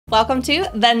Welcome to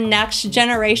the Next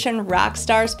Generation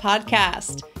Rockstars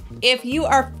podcast. If you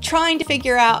are trying to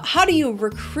figure out how do you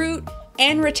recruit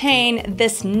and retain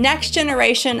this next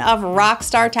generation of rock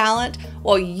star talent,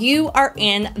 well, you are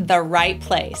in the right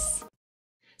place.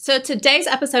 So today's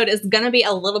episode is going to be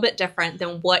a little bit different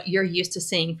than what you're used to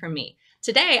seeing from me.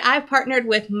 Today, I've partnered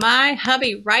with my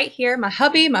hubby right here, my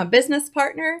business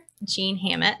partner, Amanda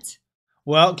Hammett.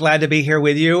 Well, glad to be here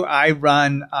with you. I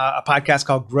run a podcast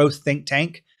called Growth Think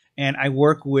Tank, and I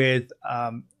work with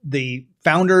the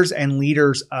founders and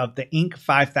leaders of the Inc.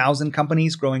 5000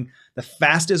 companies, growing the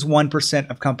fastest 1%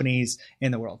 of companies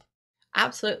in the world.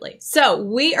 Absolutely. So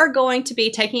we are going to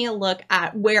be taking a look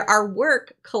at where our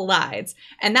work collides,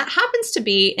 and that happens to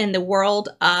be in the world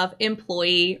of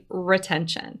employee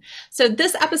retention. So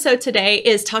this episode today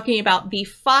is talking about the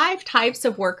 5 types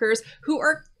of workers who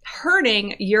are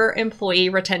hurting your employee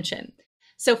retention.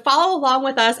 So follow along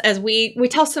with us as we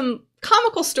tell some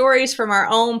comical stories from our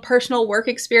own personal work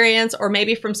experience, or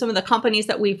maybe from some of the companies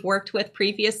that we've worked with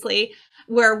previously,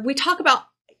 where we talk about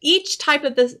each type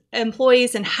of the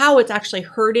employees and how it's actually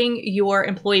hurting your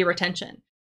employee retention.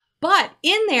 But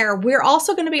in there, we're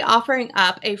also going to be offering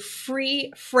up a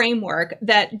free framework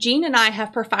that Jean and I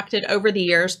have perfected over the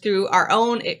years through our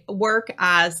own work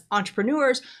as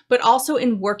entrepreneurs, but also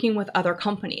in working with other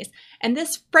companies. And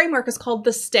this framework is called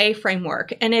the STAY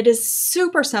framework, and it is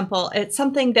super simple. It's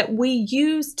something that we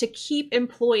use to keep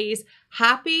employees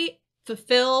happy,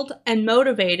 fulfilled, and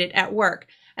motivated at work.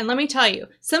 And let me tell you,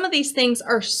 some of these things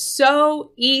are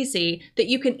so easy that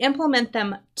you can implement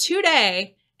them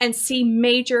today and see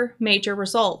major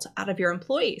results out of your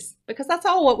employees, because that's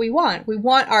all what we want. We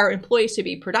want our employees to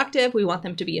be productive. We want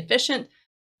them to be efficient,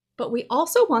 but we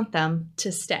also want them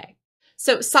to stay.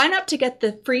 So sign up to get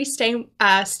the free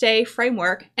stay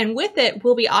framework. And with it,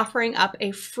 we'll be offering up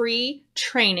a free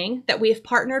training that we have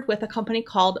partnered with a company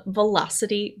called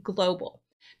Velocity Global.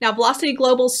 Now, Velocity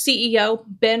Global's CEO,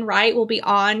 Ben Wright, will be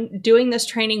on doing this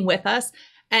training with us.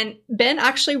 And Ben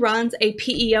actually runs a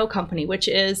PEO company, which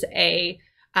is a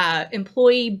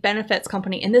employee benefits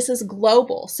company. And this is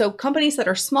global. So companies that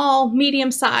are small,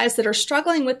 medium sized, that are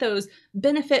struggling with those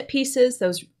benefit pieces,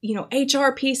 those,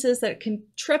 HR pieces that can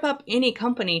trip up any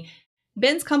company.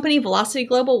 Ben's company, Velocity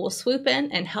Global, will swoop in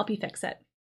and help you fix it.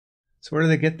 So where do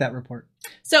they get that report?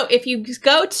 So if you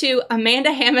go to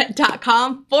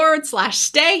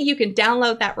amandahammett.com/stay, you can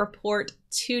download that report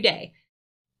today.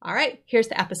 All right, here's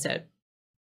the episode.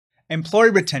 Employee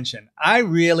retention. I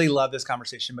really love this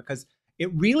conversation because it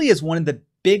really is one of the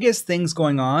biggest things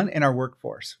going on in our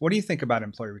workforce. What do you think about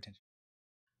employee retention?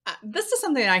 This is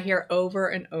something that I hear over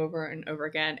and over and over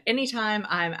again. Anytime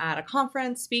I'm at a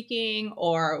conference speaking,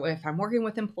 or if I'm working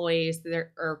with employees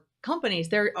or companies,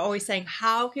 they're always saying,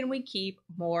 how can we keep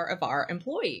more of our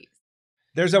employees?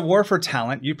 There's a war for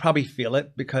talent. You probably feel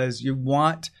it because you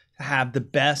want to have the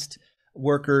best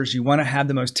workers. You want to have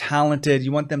the most talented.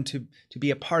 You want them to be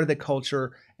a part of the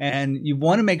culture. And you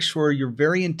want to make sure you're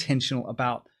very intentional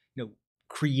about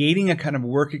creating a kind of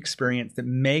work experience that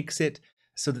makes it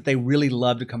so that they really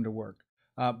love to come to work.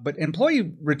 But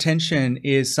employee retention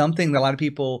is something that a lot of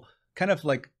people kind of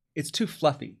like, it's too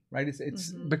fluffy, right?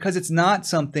 It's because it's not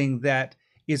something that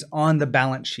is on the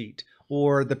balance sheet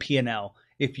or the P&L.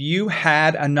 If you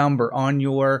had a number on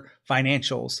your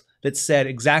financials that said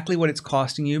exactly what it's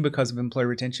costing you because of employee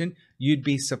retention, you'd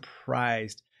be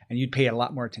surprised and you'd pay a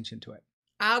lot more attention to it.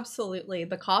 Absolutely.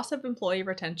 The cost of employee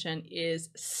retention is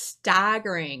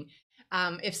staggering.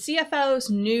 If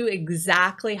CFOs knew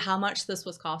exactly how much this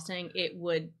was costing, it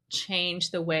would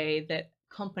change the way that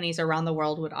companies around the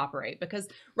world would operate, because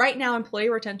right now employee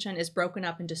retention is broken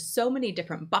up into so many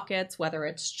different buckets, whether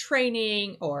it's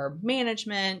training or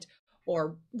management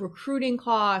or recruiting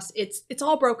costs. It's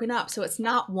all broken up. So it's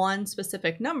not one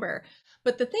specific number.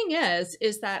 But the thing is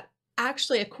that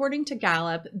actually, according to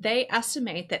Gallup, they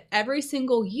estimate that every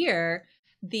single year,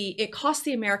 it costs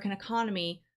the American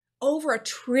economy over $1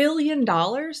 trillion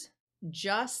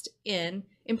just in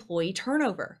employee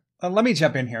turnover. Let me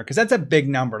jump in here because that's a big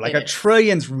number. Like $1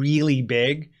 trillion's really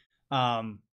big. But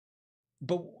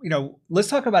let's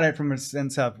talk about it from a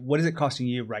sense of what is it costing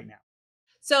you right now?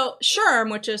 So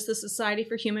SHRM, which is the Society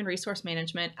for Human Resource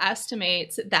Management,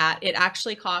 estimates that it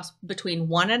actually costs between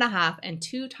 1.5 and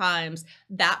 2 times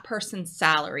that person's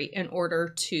salary in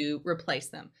order to replace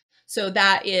them. So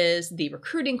that is the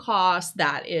recruiting cost,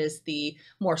 that is the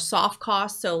more soft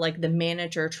cost. So like the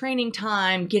manager training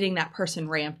time, getting that person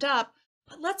ramped up.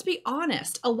 But let's be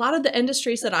honest, a lot of the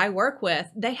industries that I work with,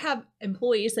 they have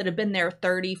employees that have been there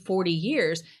 30, 40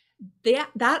 years.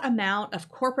 That amount of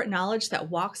corporate knowledge that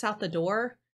walks out the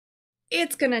door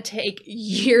it's going to take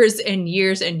years and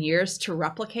years and years to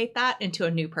replicate that into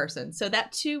a new person. So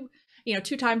that two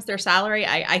times their salary,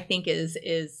 I think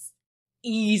is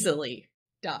easily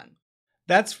done.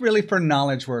 That's really for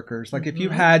knowledge workers. Like if you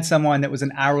had someone that was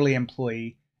an hourly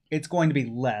employee, it's going to be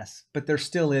less, but there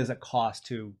still is a cost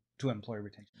to employee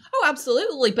retention. Oh,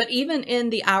 absolutely. But even in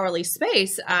the hourly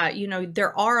space,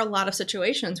 there are a lot of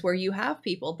situations where you have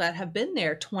people that have been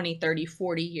there 20, 30,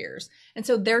 40 years. And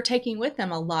so they're taking with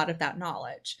them a lot of that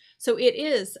knowledge. So it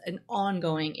is an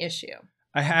ongoing issue.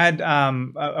 I had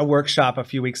a workshop a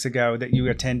few weeks ago that you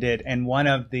attended, and one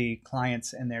of the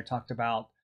clients in there talked about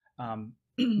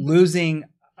losing,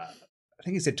 I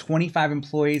think he said 25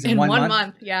 employees in one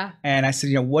month. Yeah. And I said,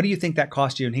 what do you think that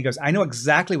cost you? And he goes, I know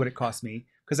exactly what it cost me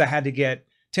because I had to get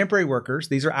temporary workers.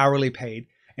 These are hourly paid.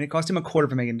 And it cost him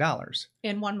 $250,000.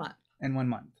 In 1 month. In 1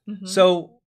 month.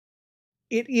 So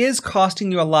it is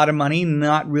costing you a lot of money,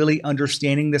 not really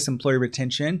understanding this employee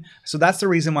retention. So that's the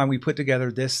reason why we put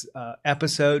together this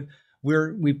episode.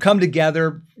 We've come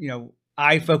together,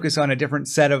 I focus on a different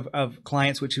set of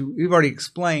clients, which we've already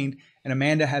explained. And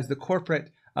Amanda has the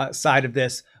corporate side of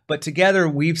this. But together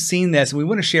we've seen this and we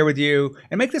want to share with you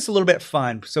and make this a little bit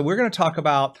fun. So we're going to talk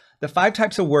about the 5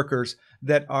 types of workers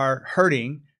that are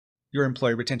hurting your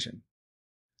employee retention.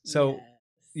 So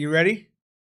You ready?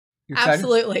 You excited?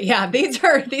 Absolutely. Yeah. These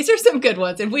are some good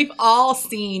ones. And we've all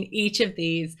seen each of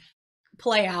these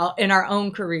play out in our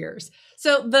own careers.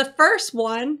 So the first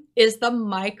one is the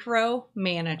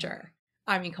micromanager.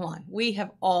 I mean, come on. We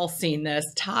have all seen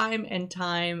this time and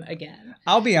time again.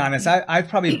 I'll be honest. I've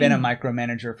probably been a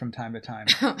micromanager from time to time.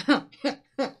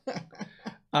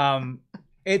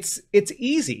 It's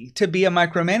easy to be a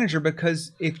micromanager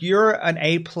because if you're an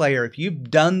A player, if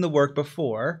you've done the work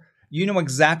before, you know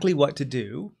exactly what to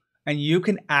do and you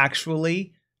can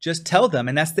actually just tell them.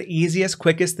 And that's the easiest,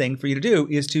 quickest thing for you to do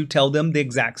is to tell them the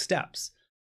exact steps.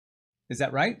 Is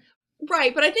that right?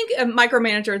 Right. But I think a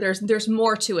micromanager, there's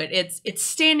more to it. It's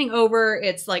standing over.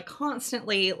 It's like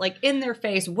constantly like in their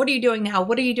face. What are you doing now?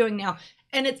 What are you doing now?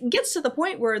 And it gets to the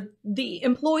point where the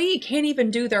employee can't even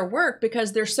do their work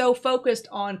because they're so focused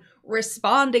on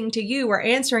responding to you or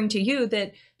answering to you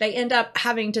that they end up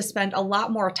having to spend a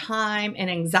lot more time and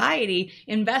anxiety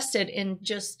invested in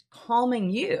just calming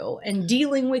you and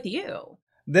dealing with you.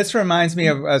 This reminds me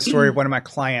of a story of one of my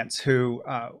clients who,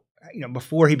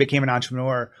 before he became an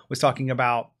entrepreneur, was talking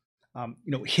about,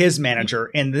 his manager.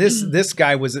 And this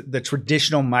guy was the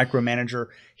traditional micromanager.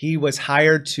 He was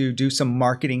hired to do some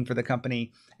marketing for the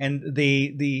company. And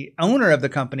the owner of the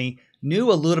company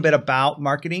knew a little bit about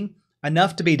marketing,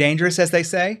 enough to be dangerous, as they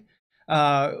say.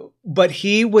 But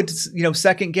he would,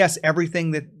 second guess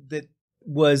everything that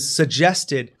was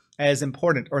suggested as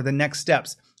important or the next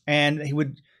steps. And he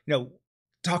would,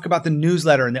 talk about the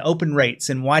newsletter and the open rates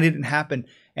and why didn't it happen.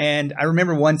 And I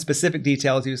remember one specific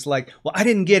detail. He was like, well, I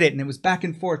didn't get it. And it was back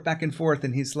and forth.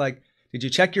 And he's like, did you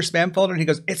check your spam folder? And he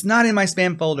goes, it's not in my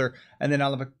spam folder. And then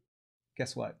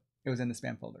guess what? It was in the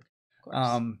spam folder.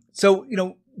 So,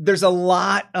 there's a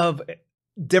lot of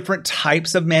different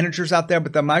types of managers out there,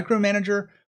 but the micromanager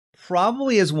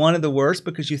probably is one of the worst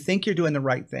because you think you're doing the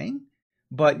right thing,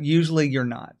 but usually you're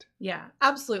not. Yeah,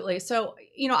 absolutely. So,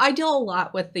 I deal a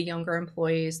lot with the younger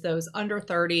employees, those under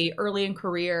 30, early in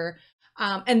career.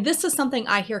 And this is something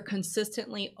I hear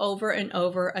consistently over and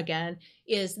over again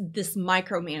is this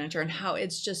micromanager and how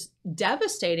it's just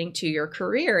devastating to your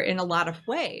career in a lot of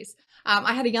ways.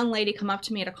 I had a young lady come up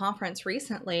to me at a conference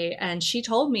recently and she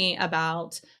told me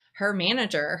about her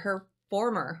manager, her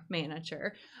former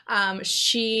manager.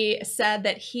 She said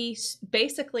that he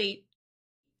basically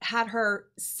had her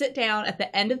sit down at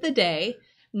the end of the day,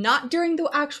 not during the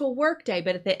actual work day,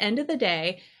 but at the end of the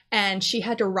day. And she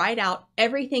had to write out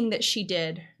everything that she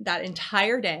did that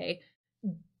entire day,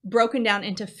 broken down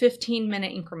into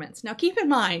 15-minute increments. Now, keep in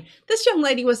mind, this young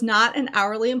lady was not an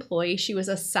hourly employee. She was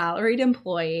a salaried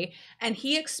employee. And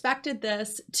he expected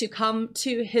this to come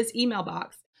to his email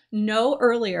box no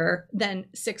earlier than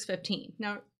 6:15.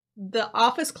 Now, the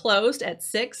office closed at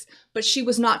 6, but she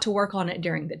was not to work on it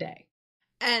during the day.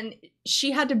 And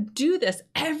she had to do this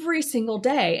every single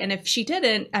day. And if she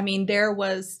didn't, there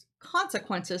was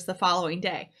consequences the following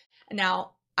day.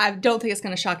 Now, I don't think it's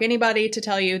going to shock anybody to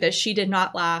tell you that she did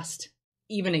not last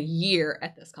even a year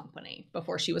at this company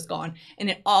before she was gone. And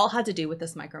it all had to do with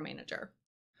this micromanager.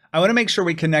 I want to make sure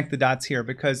we connect the dots here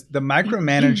because the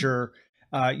micromanager,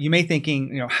 you may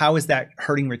thinking, how is that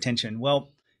hurting retention?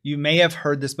 Well, you may have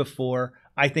heard this before.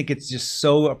 I think it's just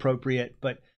so appropriate,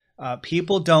 but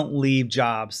people don't leave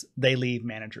jobs. They leave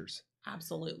managers.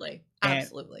 Absolutely.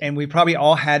 Absolutely. And we probably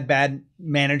all had bad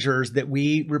managers that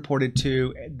we reported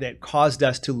to that caused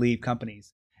us to leave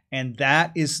companies. And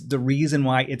that is the reason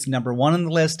why it's number one on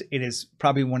the list. It is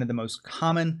probably one of the most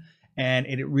common. And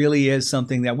it really is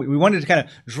something that we wanted to kind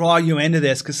of draw you into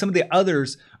this, because some of the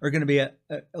others are going to be a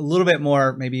little bit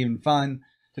more, maybe even fun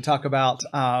to talk about,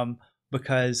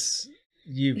 because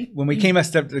when we came us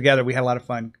together, we had a lot of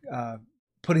fun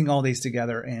putting all these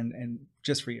together and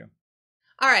just for you.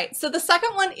 All right. So the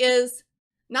second one is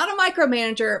not a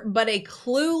micromanager, but a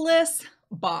clueless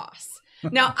boss.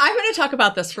 Now, I'm going to talk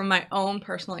about this from my own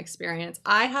personal experience.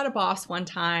 I had a boss one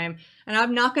time, and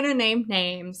I'm not going to name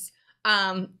names.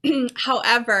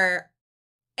 However,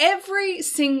 every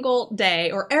single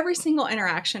day or every single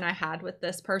interaction I had with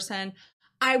this person,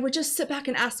 I would just sit back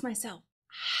and ask myself,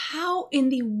 how in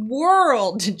the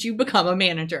world did you become a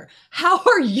manager? How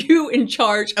are you in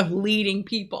charge of leading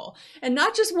people? And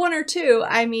not just one or two,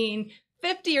 I mean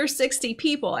 50 or 60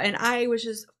 people. And I was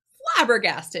just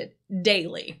flabbergasted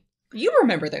daily. You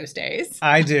remember those days.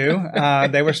 I do.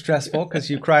 They were stressful because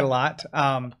you cried a lot.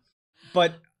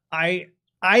 But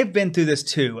I've been through this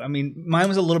too. I mean, mine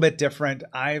was a little bit different.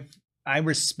 I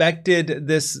respected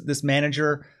this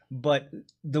manager, but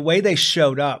the way they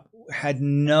showed up had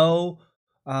no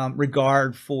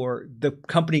regard for the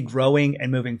company growing and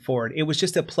moving forward. It was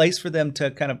just a place for them to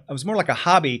it was more like a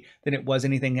hobby than it was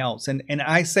anything else. And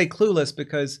I say clueless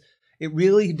because it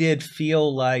really did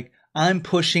feel like I'm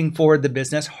pushing forward the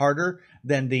business harder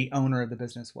than the owner of the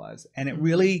business was. And it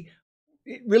really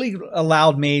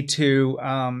allowed me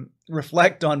to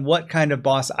reflect on what kind of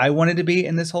boss I wanted to be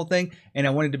in this whole thing. And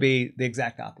I wanted to be the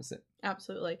exact opposite.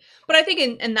 Absolutely. But I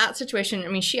think in that situation, I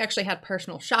mean, she actually had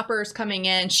personal shoppers coming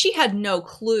in. She had no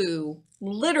clue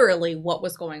literally what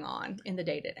was going on in the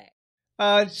day to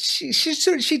day.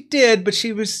 She did, but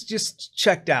she was just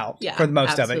checked out for the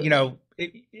most of it. You know,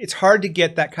 it's hard to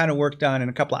get that kind of work done in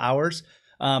a couple of hours.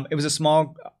 It was a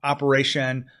small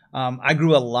operation. I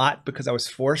grew a lot because I was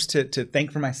forced to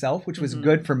think for myself, which was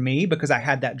good for me because I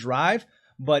had that drive.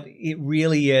 But it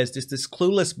really is just this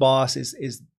clueless boss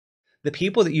is the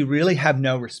people that you really have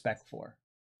no respect for.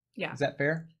 Yeah. Is that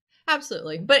fair?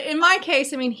 Absolutely. But in my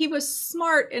case, I mean, he was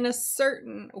smart in a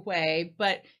certain way,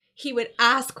 but he would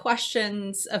ask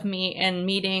questions of me in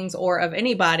meetings or of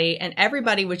anybody, and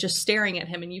everybody was just staring at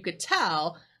him, and you could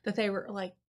tell that they were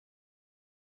like,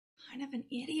 kind of an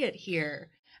idiot here.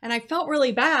 And I felt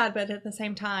really bad, but at the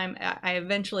same time, I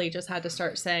eventually just had to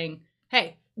start saying,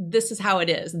 hey, this is how it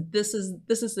is. This is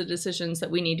the decisions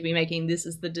that we need to be making. This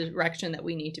is the direction that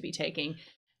we need to be taking.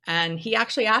 And he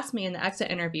actually asked me in the exit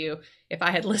interview if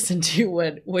I had listened to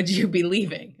would you be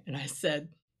leaving? And I said,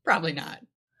 probably not,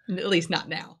 at least not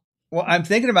now. Well, I'm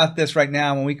thinking about this right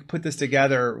now. When we put this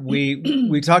together,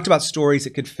 we talked about stories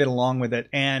that could fit along with it.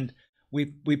 And we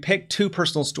picked two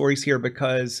personal stories here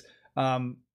because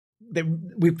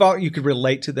we thought you could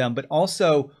relate to them, but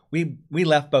also we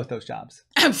left both those jobs.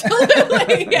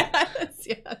 Absolutely.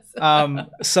 Yes.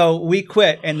 So we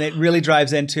quit, and it really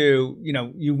drives into,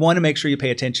 you want to make sure you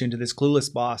pay attention to this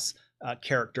clueless boss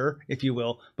character, if you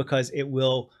will, because it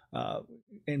will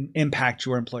impact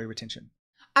your employee retention.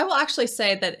 I will actually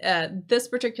say that this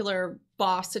particular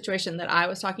boss situation that I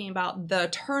was talking about, the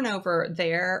turnover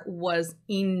there was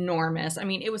enormous. I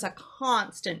mean, it was a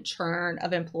constant churn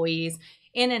of employees,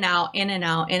 in and out, in and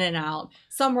out, in and out.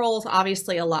 Some roles,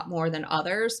 obviously, a lot more than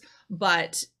others,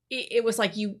 but it was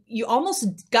like you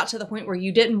almost got to the point where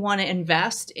you didn't want to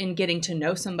invest in getting to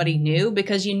know somebody new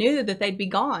because you knew that they'd be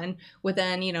gone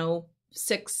within,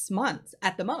 6 months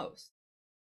at the most.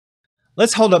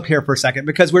 Let's hold up here for a second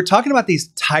because we're talking about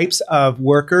these types of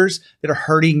workers that are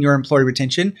hurting your employee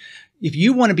retention. If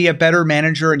you want to be a better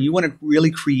manager and you want to really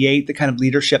create the kind of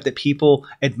leadership that people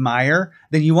admire,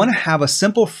 then you want to have a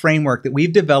simple framework that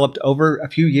we've developed over a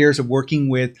few years of working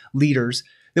with leaders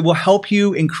that will help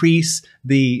you increase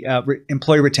the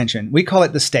employee retention. We call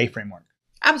it the STAY framework.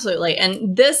 Absolutely.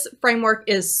 And this framework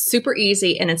is super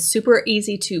easy, and it's super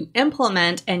easy to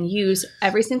implement and use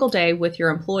every single day with your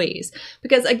employees.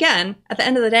 Because again, at the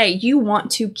end of the day, you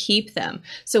want to keep them.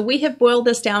 So we have boiled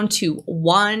this down to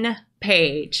one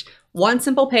page, one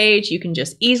simple page you can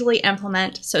just easily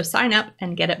implement. So sign up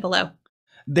and get it below.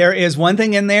 There is one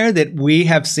thing in there that we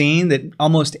have seen that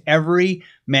almost every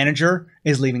manager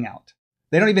is leaving out.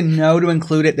 They don't even know to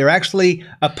include it. They're actually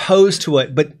opposed to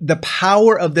it. But the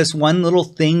power of this one little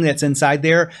thing that's inside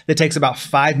there that takes about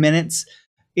 5 minutes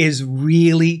is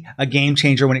really a game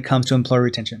changer when it comes to employee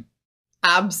retention.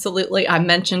 Absolutely. I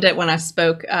mentioned it when I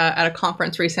spoke at a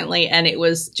conference recently, and it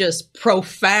was just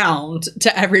profound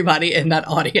to everybody in that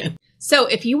audience. So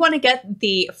if you want to get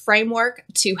the framework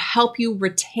to help you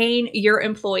retain your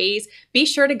employees, be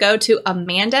sure to go to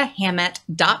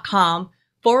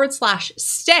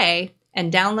amandahammett.com/stay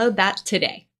and download that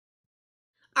today.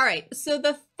 All right, so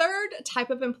the third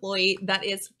type of employee that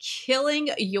is killing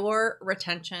your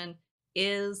retention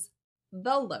is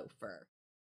the loafer.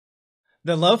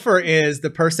 The loafer is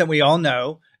the person we all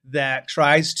know that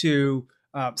tries to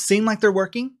seem like they're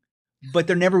working, but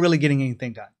they're never really getting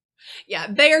anything done. Yeah,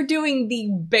 they are doing the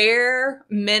bare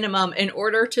minimum in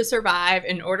order to survive,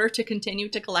 in order to continue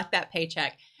to collect that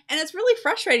paycheck. And it's really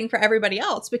frustrating for everybody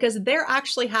else because they're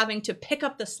actually having to pick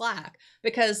up the slack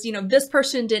because, this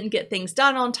person didn't get things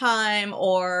done on time,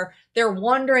 or they're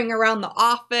wandering around the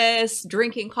office,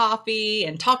 drinking coffee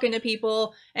and talking to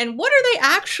people. And what are they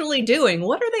actually doing?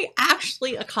 What are they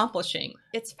actually accomplishing?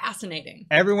 It's fascinating.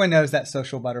 Everyone knows that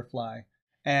social butterfly.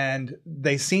 And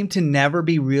they seem to never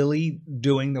be really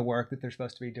doing the work that they're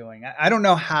supposed to be doing. I don't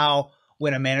know how,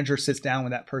 when a manager sits down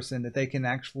with that person, that they can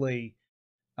actually,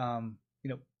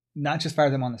 not just fire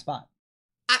them on the spot.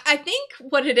 I think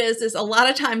what it is a lot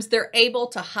of times they're able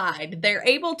to hide. They're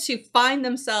able to find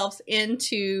themselves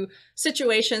into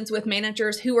situations with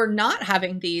managers who are not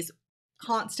having these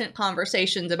constant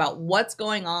conversations about what's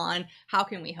going on. How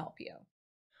can we help you?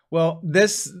 Well,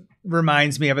 this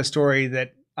reminds me of a story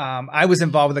that I was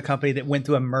involved with a company that went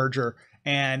through a merger,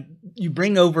 and you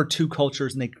bring over two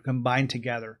cultures and they combine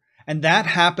together. And that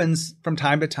happens from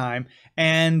time to time.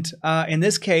 And in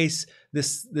this case,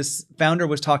 this founder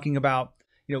was talking about,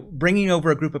 bringing over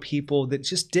a group of people that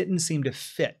just didn't seem to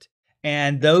fit.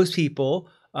 And those people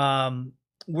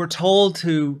were told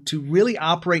to really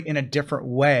operate in a different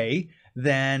way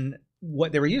than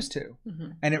what they were used to.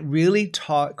 Mm-hmm. And it really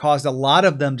caused a lot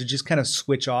of them to just kind of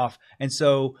switch off. And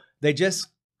so they just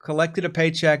collected a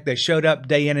paycheck. They showed up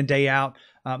day in and day out.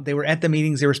 They were at the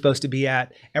meetings they were supposed to be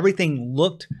at. Everything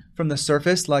looked from the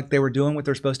surface like they were doing what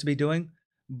they're supposed to be doing.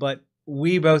 But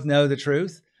we both know the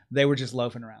truth. They were just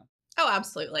loafing around. Oh,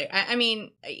 absolutely.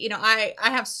 I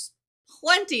have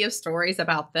plenty of stories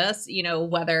about this,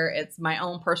 whether it's my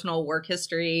own personal work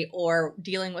history or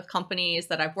dealing with companies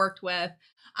that I've worked with.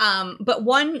 But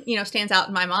one, stands out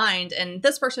in my mind. And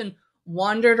this person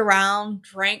wandered around,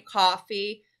 drank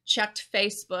coffee, checked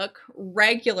Facebook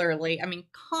regularly.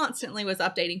 Constantly was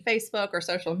updating Facebook or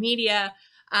social media.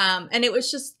 And it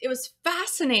was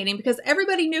fascinating because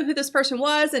everybody knew who this person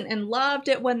was and loved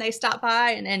it when they stopped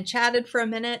by and chatted for a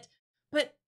minute.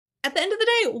 But at the end of the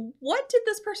day, what did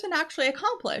this person actually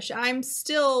accomplish? I'm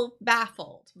still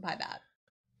baffled by that.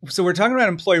 So we're talking about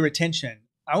employee retention.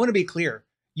 I want to be clear.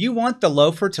 You want the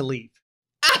loafer to leave.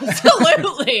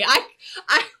 Absolutely. I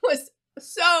was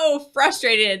so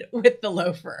frustrated with the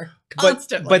loafer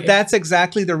constantly. But that's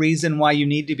exactly the reason why you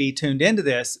need to be tuned into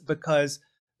this, because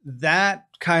that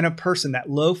kind of person, that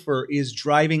loafer, is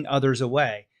driving others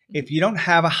away. If you don't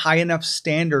have a high enough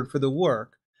standard for the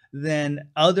work, then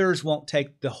others won't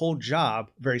take the whole job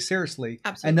very seriously.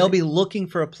 Absolutely. And they'll be looking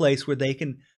for a place where they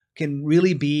can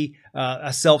really be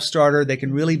a self-starter. They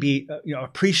can really be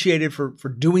appreciated for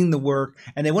doing the work,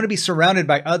 and they want to be surrounded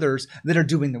by others that are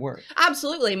doing the work.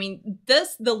 Absolutely.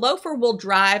 The loafer will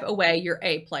drive away your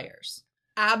A players.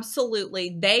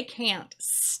 Absolutely. They can't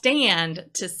stand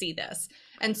to see this.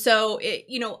 And so,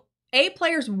 A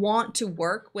players want to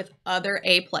work with other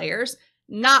A players,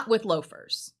 not with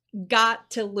loafers. Got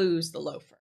to lose the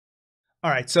loafer. All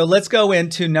right. So let's go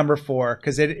into number 4,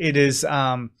 because it is,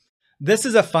 this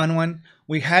is a fun one.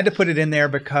 We had to put it in there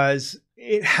because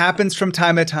it happens from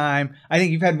time to time. I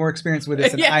think you've had more experience with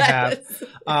this than yes. I have.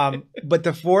 But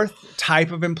the fourth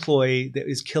type of employee that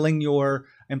is killing your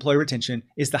employee retention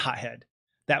is the hothead.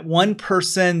 That one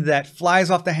person that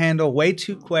flies off the handle way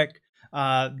too quick.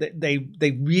 They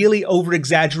really over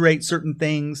exaggerate certain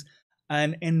things,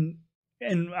 and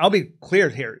I'll be clear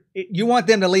here. You want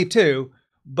them to leave too,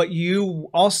 but you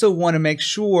also want to make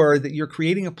sure that you're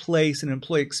creating a place, an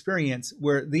employee experience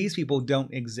where these people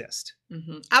don't exist.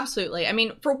 Mm-hmm. Absolutely.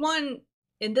 For one,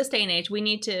 in this day and age, we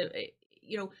need to,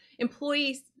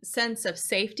 employee sense of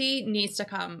safety needs to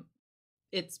come.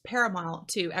 It's paramount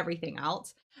to everything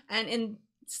else. And in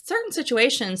certain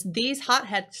situations, these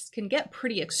hotheads can get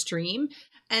pretty extreme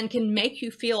and can make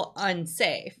you feel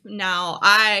unsafe. Now,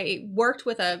 I worked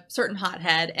with a certain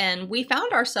hothead, and we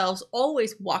found ourselves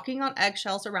always walking on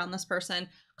eggshells around this person,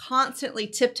 constantly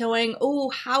tiptoeing. Oh,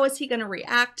 how is he going to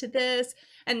react to this?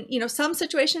 And, some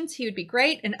situations he would be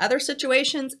great. In other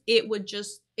situations, it would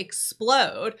just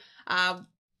explode.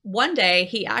 One day,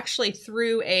 he actually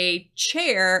threw a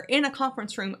chair in a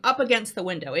conference room up against the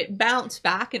window. It bounced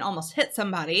back and almost hit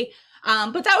somebody.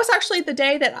 But that was actually the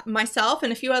day that myself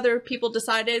and a few other people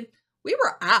decided We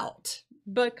were out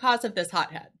because of this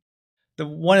hothead.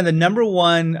 One of the number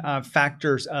one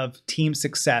factors of team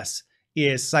success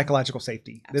is psychological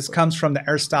safety. Absolutely. This comes from the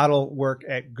Aristotle work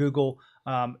at Google.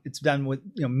 It's done with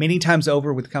many times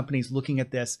over with companies looking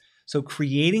at this. So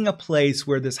creating a place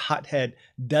where this hothead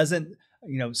doesn't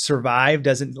survive,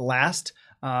 doesn't last,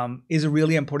 is a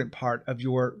really important part of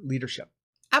your leadership.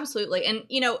 Absolutely. And,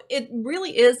 it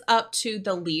really is up to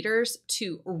the leaders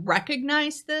to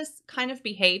recognize this kind of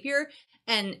behavior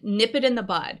and nip it in the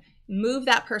bud. Move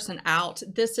that person out.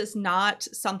 This is not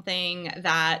something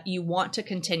that you want to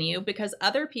continue, because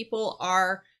other people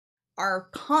are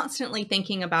constantly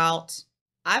thinking about,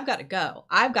 I've got to go.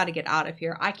 I've got to get out of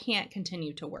here. I can't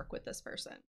continue to work with this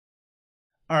person.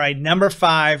 All right. Number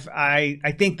 5.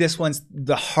 I think this one's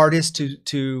the hardest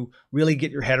to really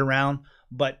get your head around,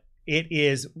 but it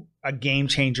is a game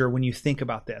changer when you think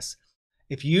about this.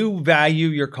 If you value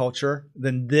your culture,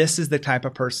 then this is the type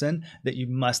of person that you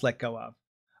must let go of.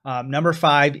 Number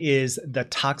 5 is the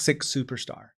toxic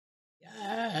superstar.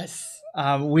 Yes.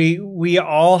 We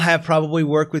all have probably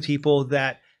worked with people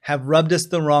that have rubbed us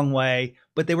the wrong way,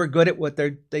 but they were good at what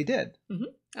they did. Mm-hmm.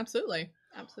 Absolutely.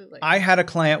 Absolutely. I had a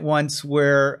client once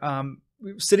where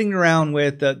we were sitting around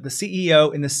with the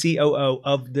CEO and the COO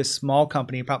of this small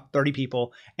company, about 30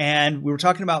 people. And we were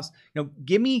talking about,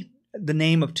 give me the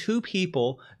name of 2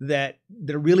 people that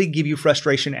really give you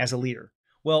frustration as a leader.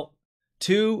 Well,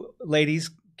 2 ladies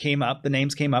came up. The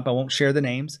names came up. I won't share the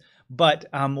names, but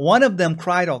one of them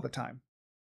cried all the time.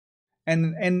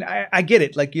 And I get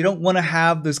it. Like, you don't want to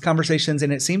have those conversations,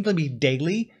 and it seemed to be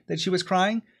daily that she was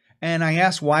crying. And I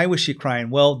asked, why was she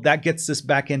crying? Well, that gets us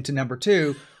back into number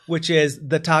 2, which is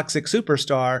the toxic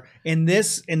superstar. In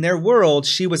their world,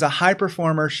 she was a high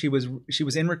performer. She was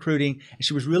in recruiting, and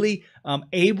she was really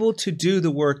able to do the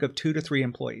work of 2 to 3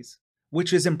 employees,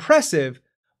 which is impressive.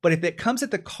 But if it comes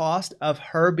at the cost of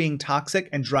her being toxic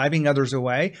and driving others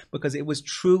away, because it was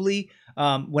truly,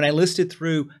 when I listed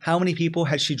through how many people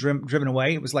had she driven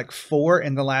away, it was like 4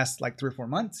 in the last 3 or 4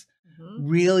 months. Mm-hmm.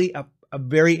 Really a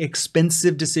very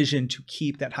expensive decision to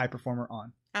keep that high performer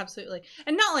on. Absolutely.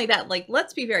 And not only that,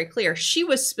 let's be very clear. She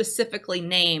was specifically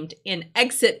named in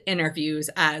exit interviews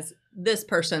as, this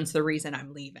person's the reason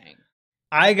I'm leaving.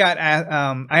 I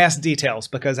asked details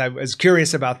because I was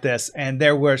curious about this, and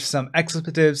there were some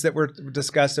expletives that were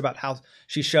discussed about how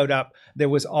she showed up. There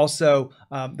was also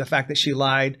the fact that she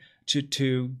lied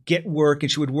to get work,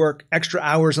 and she would work extra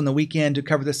hours on the weekend to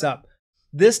cover this up.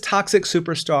 This toxic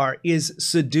superstar is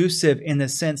seductive in the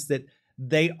sense that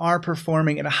they are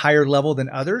performing at a higher level than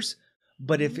others.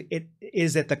 But if it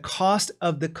is at the cost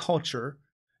of the culture,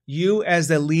 you as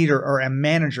a leader or a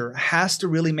manager has to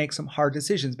really make some hard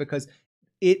decisions, because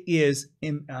it is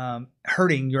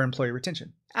hurting your employee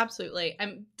retention. Absolutely.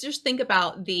 And just think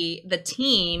about the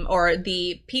team or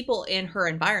the people in her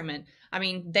environment. I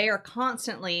mean, they are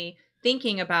constantly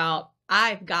thinking about,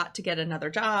 I've got to get another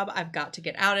job. I've got to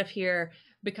get out of here,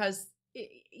 because,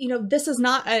 this is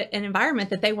not an environment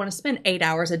that they want to spend 8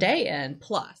 hours a day in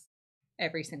plus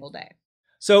every single day.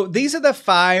 So these are the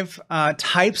 5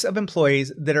 types of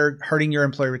employees that are hurting your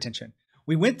employee retention.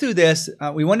 We went through this.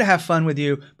 We wanted to have fun with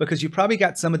you because you probably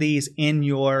got some of these in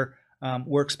your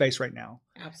workspace right now.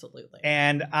 Absolutely.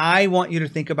 And I want you to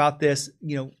think about this,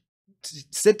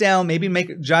 sit down, maybe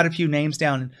jot a few names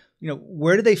down.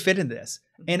 Where do they fit in this?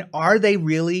 And are they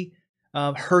really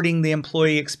hurting the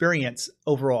employee experience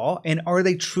overall? And are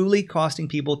they truly costing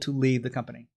people to leave the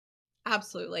company?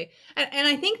 Absolutely. And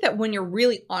I think that when you're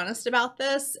really honest about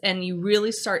this and you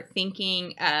really start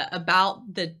thinking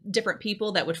about the different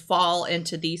people that would fall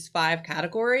into these 5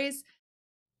 categories,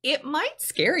 it might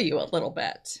scare you a little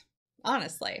bit,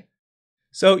 honestly.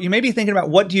 So you may be thinking about,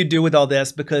 what do you do with all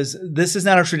this? Because this is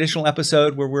not a traditional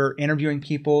episode where we're interviewing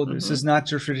people. Mm-hmm. This is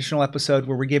not your traditional episode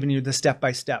where we're giving you the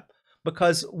step-by-step.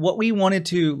 Because what we wanted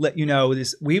to let you know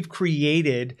is we've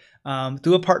created,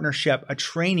 through a partnership, a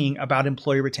training about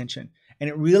employee retention. And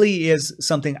it really is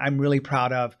something I'm really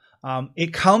proud of.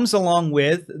 It comes along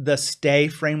with the STAY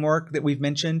framework that we've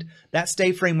mentioned. That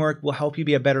STAY framework will help you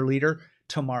be a better leader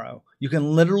tomorrow. You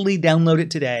can literally download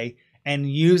it today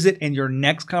and use it in your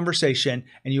next conversation,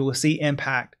 and you will see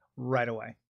impact right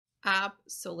away.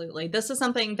 Absolutely. This is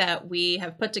something that we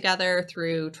have put together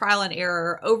through trial and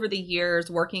error over the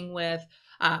years, working with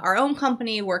our own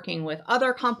company, working with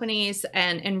other companies,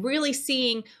 and really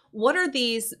seeing what are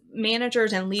these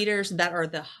managers and leaders that are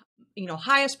the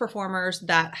highest performers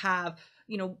that have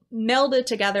melded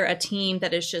together a team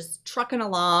that is just trucking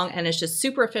along and is just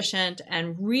super efficient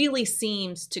and really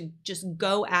seems to just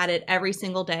go at it every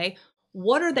single day.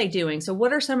 What are they doing? So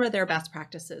what are some of their best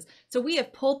practices? So we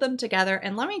have pulled them together,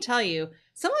 and let me tell you,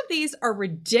 Some of these are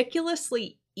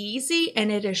ridiculously easy,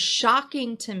 and it is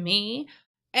shocking to me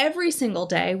every single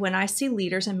day when I see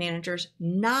leaders and managers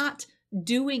not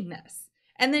doing this.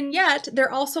 And then yet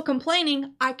they're also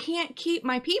complaining, I can't keep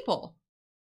my people.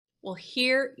 Well,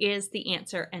 here is the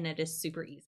answer, and it is super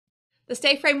easy. The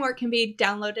STAY framework can be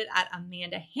downloaded at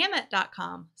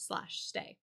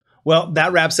amandahammett.com/stay. Well,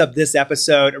 that wraps up this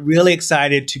episode. Really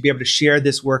excited to be able to share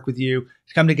this work with you,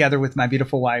 to come together with my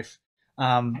beautiful wife.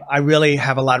 I really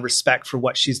have a lot of respect for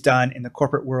what she's done in the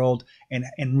corporate world,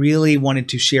 and really wanted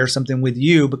to share something with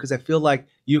you because I feel like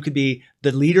you could be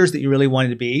the leaders that you really wanted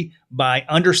to be by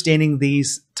understanding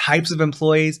these types of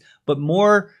employees, but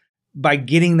more by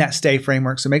getting that STAY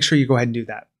framework. So make sure you go ahead and do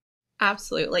that.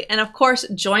 Absolutely. And of course,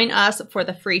 join us for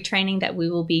the free training that we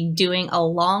will be doing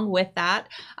along with that.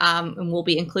 And we'll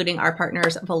be including our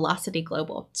partners, Velocity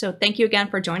Global. So thank you again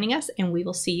for joining us, and we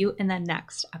will see you in the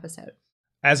next episode.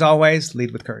 As always, lead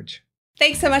with courage.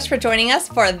 Thanks so much for joining us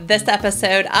for this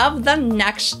episode of the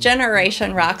Next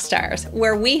Generation Rockstars,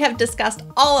 where we have discussed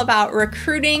all about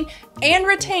recruiting and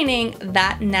retaining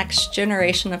that next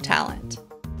generation of talent.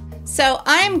 So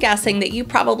I'm guessing that you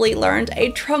probably learned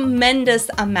a tremendous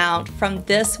amount from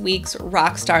this week's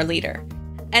Rockstar leader.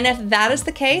 And if that is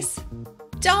the case,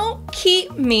 don't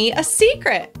keep me a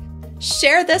secret.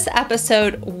 Share this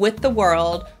episode with the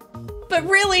world, but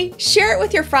really share it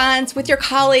with your friends, with your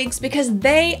colleagues, because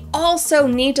they also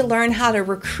need to learn how to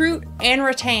recruit and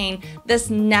retain this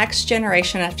next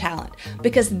generation of talent,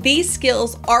 because these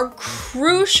skills are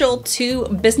crucial to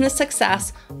business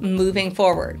success moving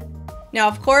forward. Now,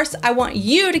 of course, I want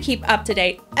you to keep up to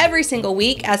date every single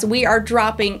week as we are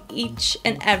dropping each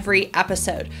and every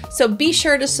episode. So be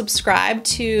sure to subscribe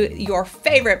to your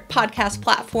favorite podcast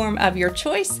platform of your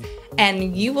choice,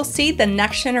 and you will see the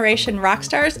Next Generation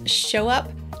Rockstars show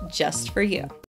up just for you.